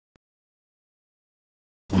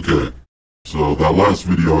Okay, so that last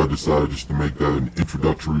video I decided just to make that an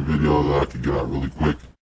introductory video that I could get out really quick.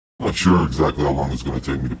 Not sure exactly how long it's going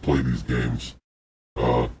to take me to play these games.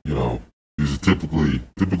 You know, these are typically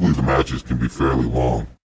the matches can be fairly long.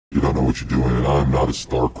 You don't know what you're doing, and I'm not a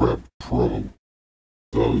StarCraft pro.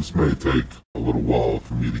 So this may take a little while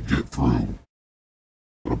for me to get through.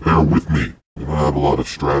 But bear with me. We don't have a lot of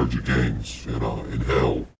strategy games in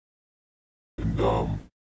Hell. And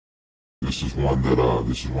this is one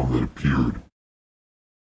that appeared.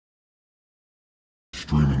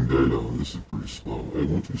 Streaming data. This is pretty slow. Hey,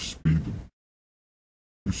 won't you speed them?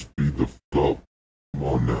 You speed the fuck up. Come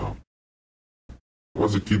on now. Why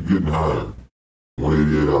does it keep getting higher?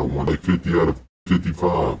 188 out of 1, like 50 out of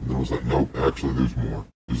 55. And then it was like, nope, actually there's more.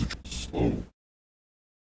 There's a slow.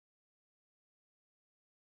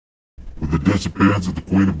 With the disappearance of the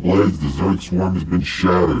Queen of Blades, the Zerg swarm has been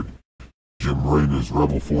shattered. Jim Raynor's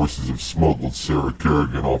rebel forces have smuggled Sarah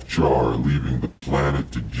Kerrigan off Char, leaving the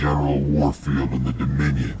planet to General Warfield and the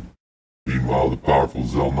Dominion. Meanwhile, the powerful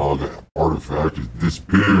Zelnaga artifact has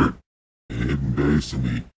disappeared. A hidden base in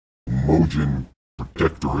the Mojin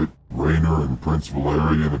Protectorate, Raynor and Prince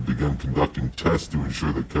Valerian have begun conducting tests to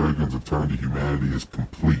ensure that Kerrigan's return to humanity is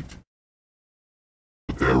complete.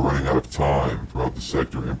 But they are running out of time. Throughout the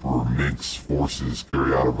sector, Emperor Mink's forces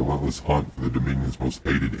carry out a relentless hunt for the Dominion's most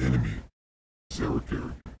hated enemy, Sarah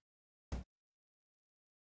Kerrigan.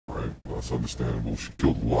 Right, well, that's understandable. She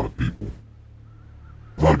killed a lot of people.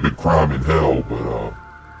 Not a big crime in Hell, but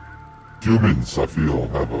humans, I feel,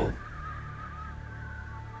 have a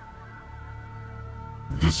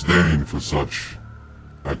disdain for such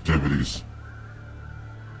activities.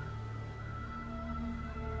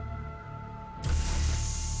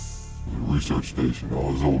 The research station,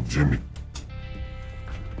 oh, it's old Jimmy.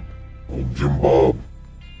 Old Jim Bob.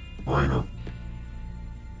 Raynor.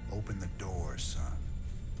 Open the door, son.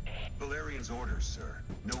 Valerian's orders, sir.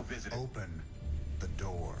 No visiting. Open the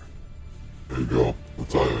door. There you go.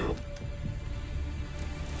 That's how I am.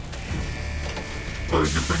 That's how you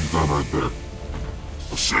get things done right there.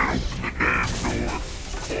 I said open the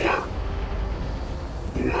damn door.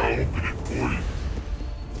 Boy, I'll open it for you.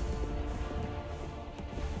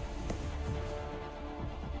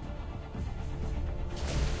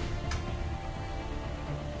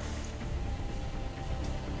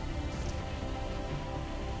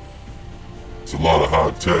 It's a lot of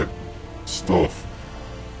high-tech stuff.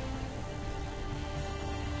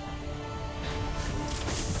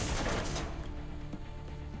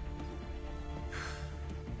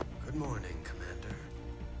 Good morning, Commander.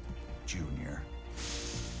 Junior.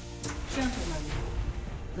 Gentlemen,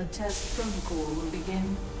 the test protocol will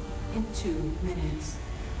begin in 2 minutes.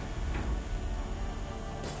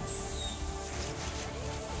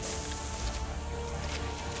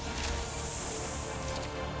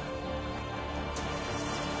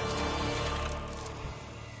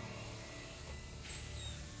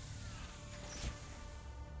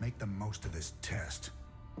 Make the most of this test.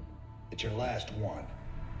 It's your last one.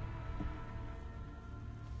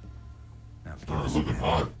 Now, It's looking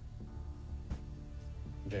hot.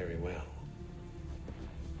 Very well.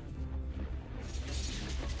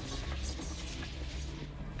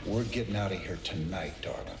 we're getting out of here tonight,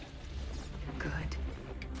 darling. Good.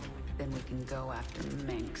 Then we can go after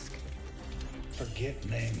Minsk. Forget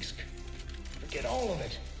Minsk. Forget all of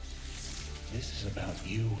it. This is about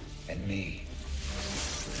you and me.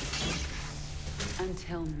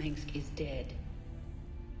 Until Minsk is dead,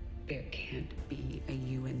 there can't be a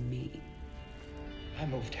you and me. I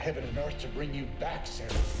moved heaven and earth to bring you back,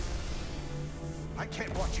 Sarah. I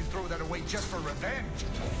can't watch you throw that away just for revenge.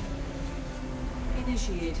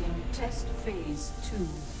 Initiating test phase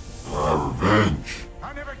 2. Revenge.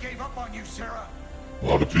 I never gave up on you, Sarah. A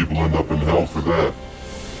lot of people end up in hell for that.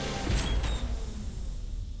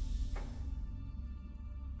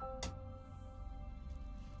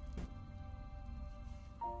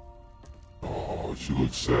 Oh, she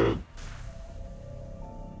looks sad.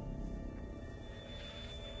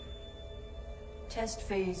 Test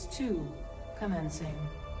phase 2 commencing.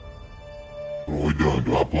 What are we doing?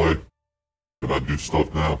 Do I play? Can I do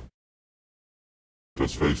stuff now?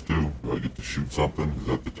 Test phase 2? Do I get to shoot something? Is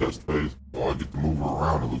that the test phase? Oh, I get to move her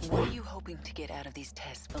around, it looks What like. are you hoping to get out of these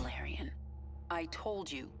tests, Valerian? I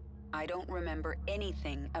told you, I don't remember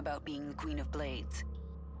anything about being the Queen of Blades.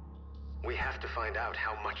 We have to find out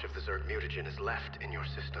how much of the Zerg mutagen is left in your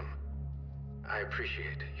system. I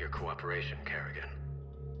appreciate your cooperation, Kerrigan.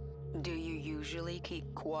 Do you usually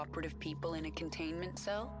keep cooperative people in a containment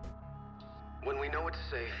cell? When we know it's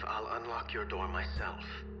safe, I'll unlock your door myself.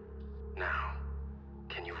 Now,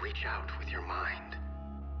 can you reach out with your mind?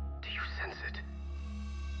 Do you sense it?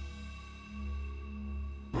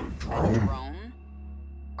 A drone?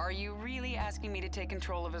 Are you really asking me to take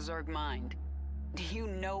control of a Zerg mind? Do you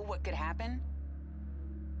know what could happen?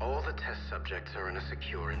 All the test subjects are in a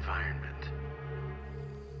secure environment.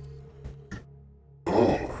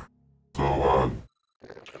 Oh, so,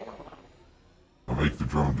 I make the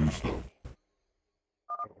drone do stuff.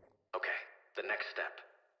 Okay, the next step.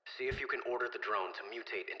 See if you can order the drone to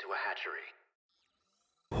mutate into a hatchery.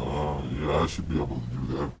 Yeah, I should be able to do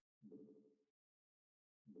that.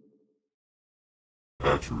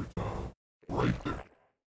 Hatchery time. Right there.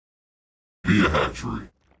 Be a hatchery.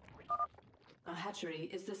 A hatchery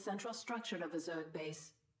is the central structure of a Zerg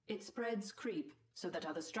base. It spreads creep so that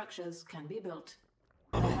other structures can be built.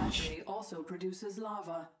 The hatchery also produces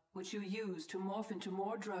larvae, which you use to morph into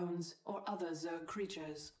more drones or other Zerg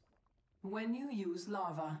creatures. When you use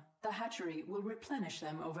larvae, the hatchery will replenish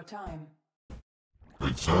them over time.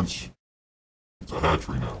 Makes sense. It's a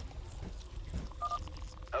hatchery now.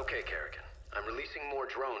 Okay, Kerrigan. I'm releasing more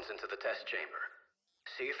drones into the test chamber.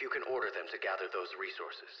 See if you can order them to gather those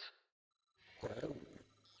resources.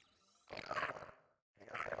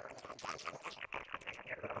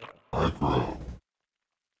 I grow.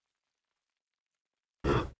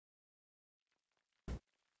 There.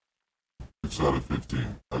 6 out of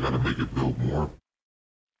 15. I gotta make it build more.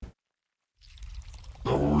 Is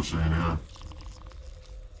that what we're seeing here?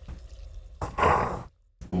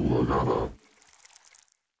 Ooh, I got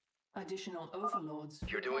Additional overlords.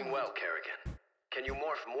 You're doing well, Kerrigan. Can you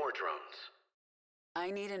morph more drones? I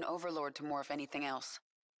need an overlord to morph anything else.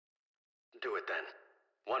 Do it then.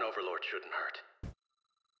 One overlord shouldn't hurt.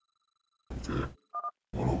 Okay.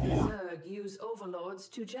 One overlord. Zerg use overlords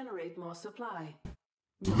to generate more supply.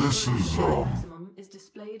 So this is, maximum is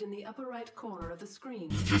displayed in the upper right corner of the screen.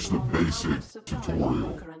 This is just a along with how basic much supply you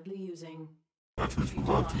tutorial. are currently using. Hatcheries If you do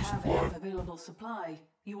provide not two have supply. enough available supply,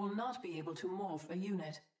 you will not be able to morph a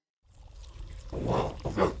unit. Oh, wow.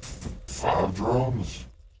 I've got 5 drones?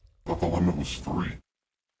 I thought the limit was 3.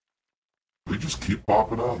 They just keep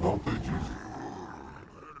popping out, don't they, Jesus?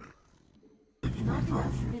 Take as many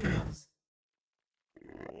drones as you can. Minerals.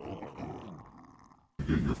 You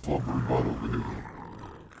get your flubbery butt over here.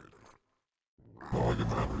 Not like it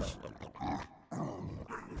matters. Can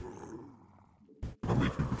I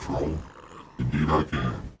make you patrol? Indeed I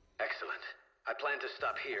can. Excellent. I plan to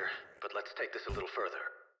stop here, but let's take this a little further.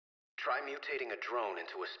 Try mutating a drone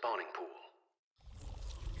into a spawning pool.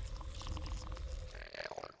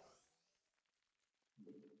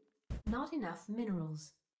 Not enough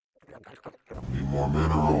minerals. Need more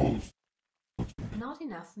minerals. Not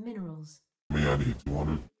enough minerals. Me, I need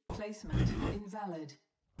 200. Placement invalid.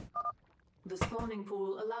 The spawning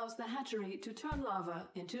pool allows the hatchery to turn larvae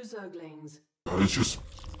into Zerglings. It's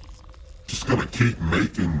just gonna keep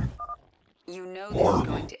making. You know this is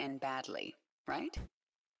going to end badly, right?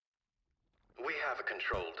 We have a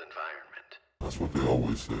controlled environment. That's what they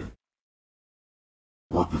always say.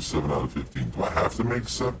 Work is 7 out of 15. Do I have to make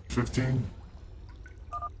 15?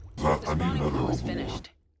 The I need spawning another pool is overlord. finished.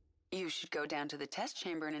 You should go down to the test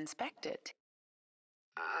chamber and inspect it.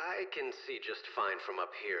 I can see just fine from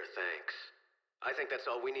up here, thanks. I think that's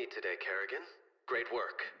all we need today, Kerrigan. Great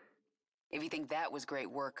work. If you think that was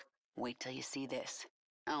great work, wait till you see this.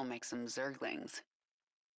 I'll make some Zerglings.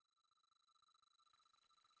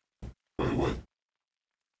 Wait.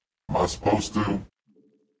 Am I supposed to?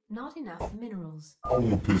 Not enough minerals. I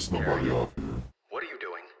won't piss nobody off here. What are you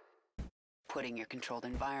doing? Putting your controlled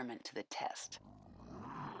environment to the test.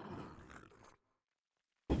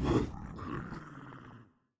 Good.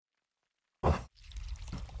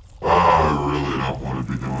 I really don't want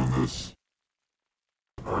to be doing this.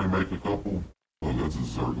 I already make a couple. Look, that's a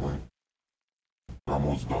Zergling.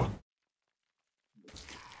 Almost done.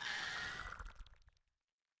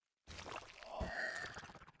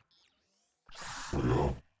 There we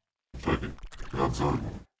go. Check it. Got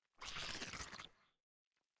Zergling.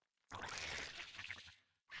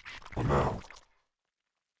 But now,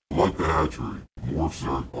 like the hatchery, morph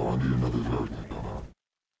Zerg. Oh, I need another Zergling to come out.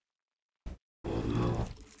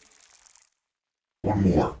 One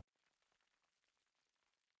more.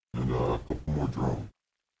 And a couple more drones.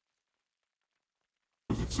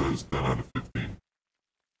 Because it says 10 out of 15.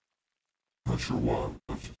 Not sure why,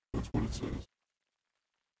 but that's what it says.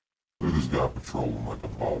 Look at this guy patrolling like a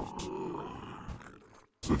boss.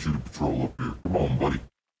 Set you to patrol up here. Come on, buddy.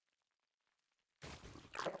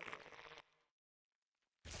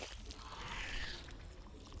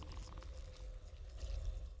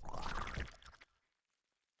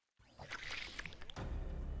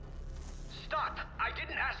 Stop! I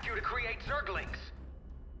didn't ask you to create Zerglings!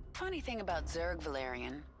 Funny thing about Zerg,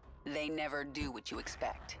 Valerian, they never do what you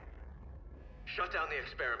expect. Shut down the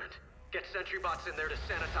experiment. Get sentry bots in there to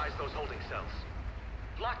sanitize those holding cells.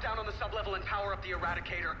 Lock down on the sublevel and power up the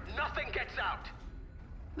Eradicator. Nothing gets out!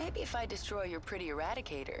 Maybe if I destroy your pretty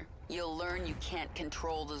Eradicator, you'll learn you can't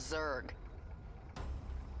control the Zerg.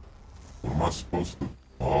 What am I supposed to...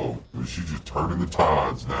 Oh, she's just turning the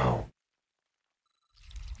tides now.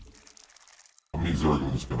 How many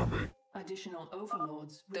Zerglings gonna be? Additional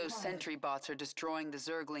overlords required. Those sentry bots are destroying the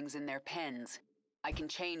Zerglings in their pens. I can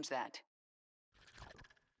change that.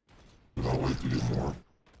 But I'll wait to get more.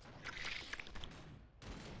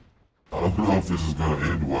 I don't know if this is gonna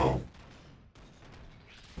end well.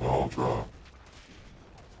 But I'll try.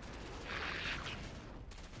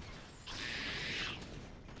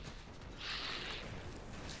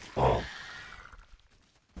 Oh.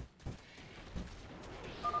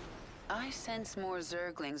 I sense more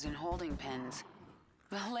Zerglings in holding pens.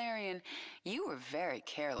 Valerian, you were very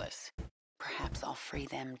careless. Perhaps I'll free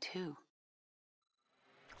them too.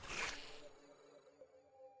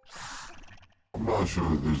 I'm not sure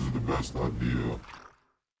that this is the best idea.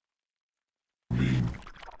 I mean,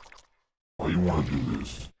 why you want to do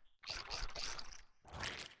this?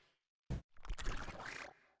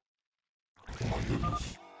 Oh my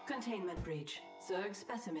goodness. Containment breach. Zerg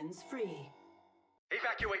specimens free.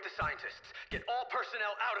 Evacuate the scientists. Get all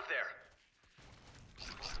personnel out of there.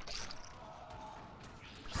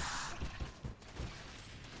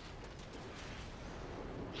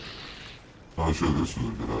 Not sure this was a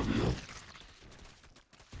good idea.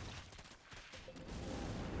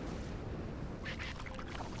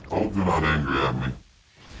 I hope you're not angry at me.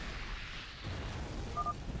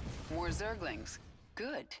 More Zerglings.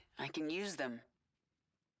 Good. I can use them.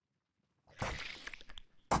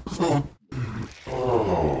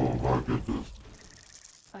 Oh my goodness.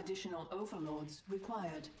 Additional overlords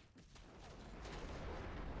required.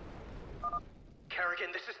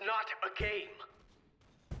 Kerrigan, this is not a game.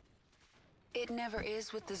 It never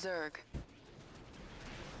is with the Zerg.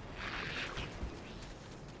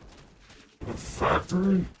 A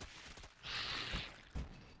factory?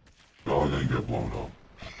 Dog ain't get blown up.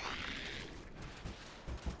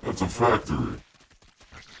 That's a factory.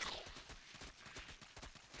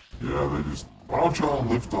 Yeah, they just... I'll try and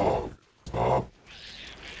lift off. Stop.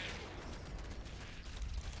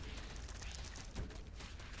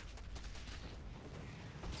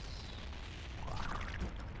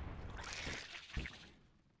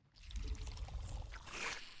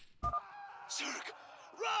 Zerg,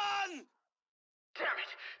 run! Damn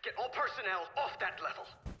it! Get all personnel off that level.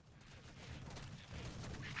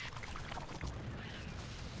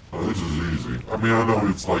 Oh, this is easy. I mean, I know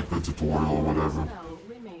it's like the tutorial or whatever. Personnel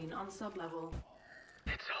remain on sublevel.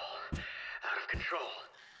 It's all out of control.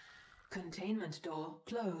 Containment door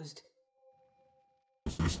closed.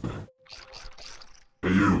 What's this thing? Hey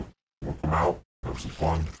you! Wanna come out? Have some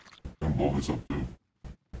fun? Come blow this up too.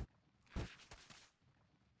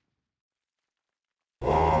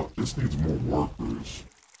 This needs more workers.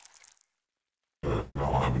 Yeah,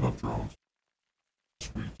 now I have enough drones.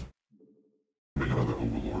 Sweet. Make another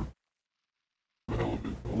overlord. The hell of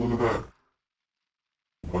it. Oh, look at that.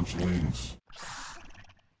 A bunch of leans.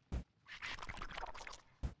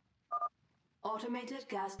 Automated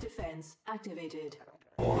gas defense activated.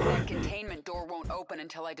 Oh, that That ain't good. containment door won't open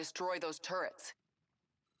until I destroy those turrets.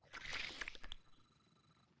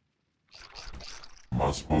 Am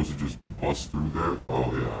I supposed to just bust through there?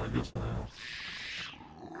 Oh yeah, I guess I am.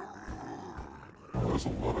 Oh, there's a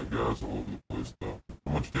lot of gas all over the place though.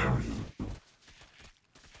 How much damage is it do?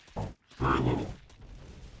 Oh, very little.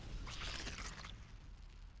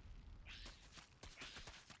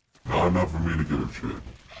 Not enough for me to get her shit.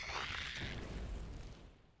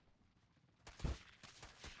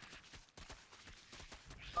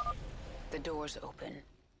 The door's open.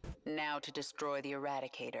 Now to destroy the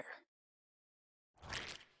Eradicator.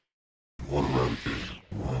 What Eradicator?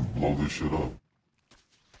 And blow this shit up.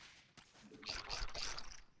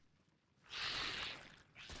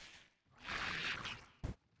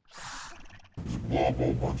 Just blow up a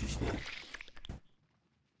whole bunch of stuff.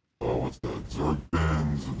 Oh, what's that? Zerg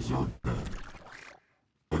pens and Zerg pen.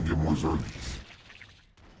 I can get more Zergies.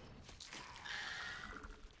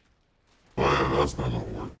 Oh yeah, that's not gonna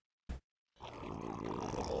work.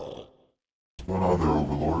 What's going on there,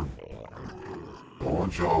 Overlord? Why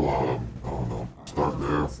don't y'all, I don't know, start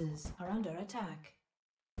there. Forces are under attack.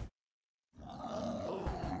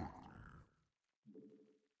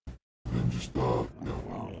 And just, yeah.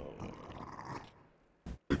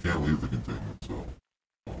 They can't leave the containment, so.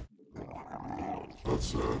 That's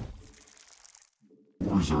sad.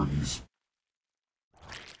 More Zergies.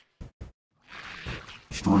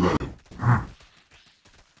 Destroy that.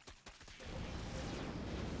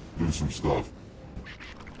 Do some stuff.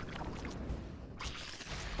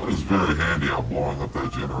 That is very handy how blowing up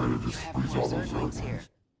that generator just frees all those zerglings.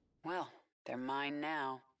 Well, they're mine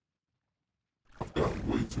now. I've got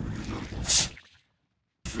way too many zerglings.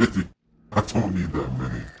 50. I don't need that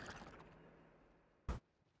many.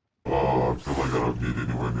 Oh, I feel like I don't need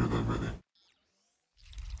anywhere near that many.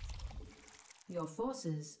 Your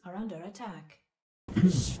forces are under attack.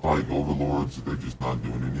 These like overlords, are they just not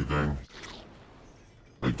doing anything?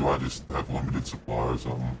 Like, do I just have limited supply or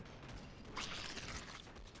something?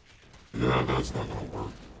 Yeah, that's not gonna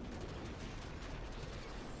work.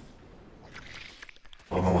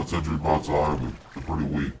 I don't know what sentry bots are, but they're pretty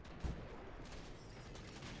weak.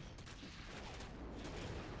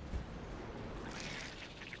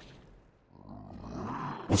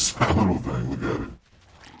 What's that little thing? Look at it.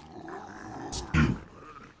 It's cute.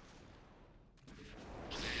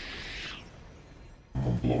 I'm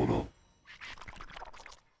gonna blow it up.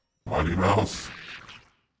 Mighty Mouse?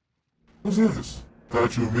 What's this?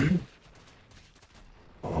 Statue of me?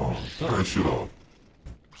 Oh, turn that shit off.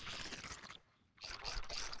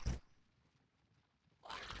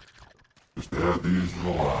 Just add these to the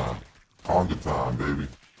line. Conga time, baby.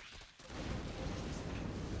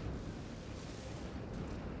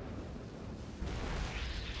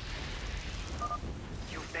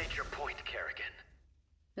 You've made your point, Kerrigan.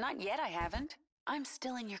 Not yet, I haven't. I'm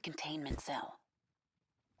still in your containment cell.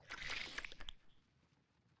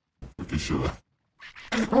 Look at shit.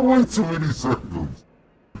 I want too many circles.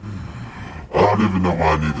 I don't even know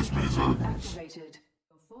why I need this many circles. Activated.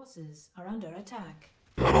 Your forces are under attack.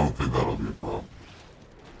 Yeah, I don't think that'll be a problem.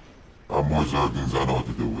 I have more zerglings I know what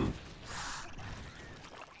to do with.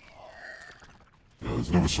 Yeah, let's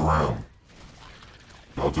do a surround.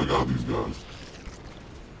 I'll take out these guys.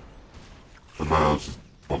 Everybody else just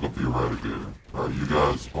fuck up the Eradicator. Alright, you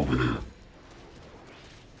guys over here.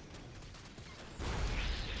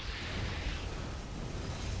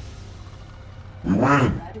 We win!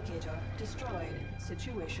 Eradicator destroyed.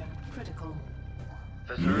 Situation critical.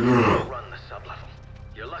 The Yeah. Zergies run the sublevel.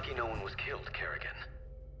 You're lucky no one was killed, Kerrigan.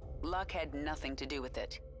 Luck had nothing to do with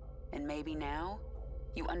it. And maybe now,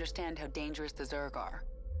 you understand how dangerous the Zerg are.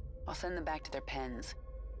 I'll send them back to their pens.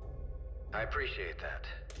 I appreciate that.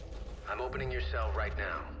 I'm opening your cell right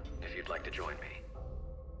now, if you'd like to join me.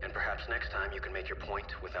 And perhaps next time you can make your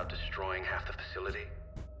point without destroying half the facility.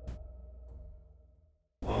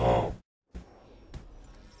 Wow.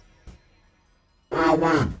 Hey, I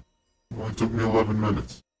win! It only took me 11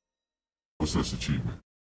 minutes. What's this achievement?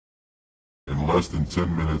 In less than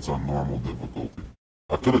 10 minutes on normal difficulty.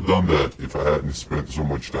 I could have done that if I hadn't spent so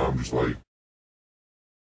much time just like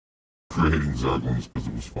creating zerglings because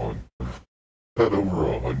it was fun. Had over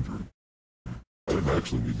 100. I didn't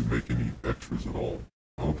actually need to make any extras at all.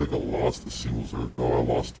 I don't think I lost a single zerg. Oh, I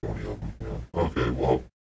lost 20 of them. Yeah. Okay, well.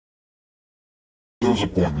 There was a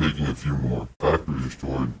point making a few more. Factory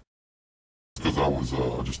destroyed. Because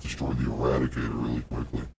I just destroyed the Eradicator really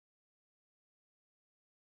quickly.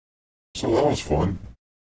 So that was fun.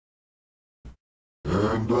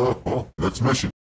 And, well, next mission.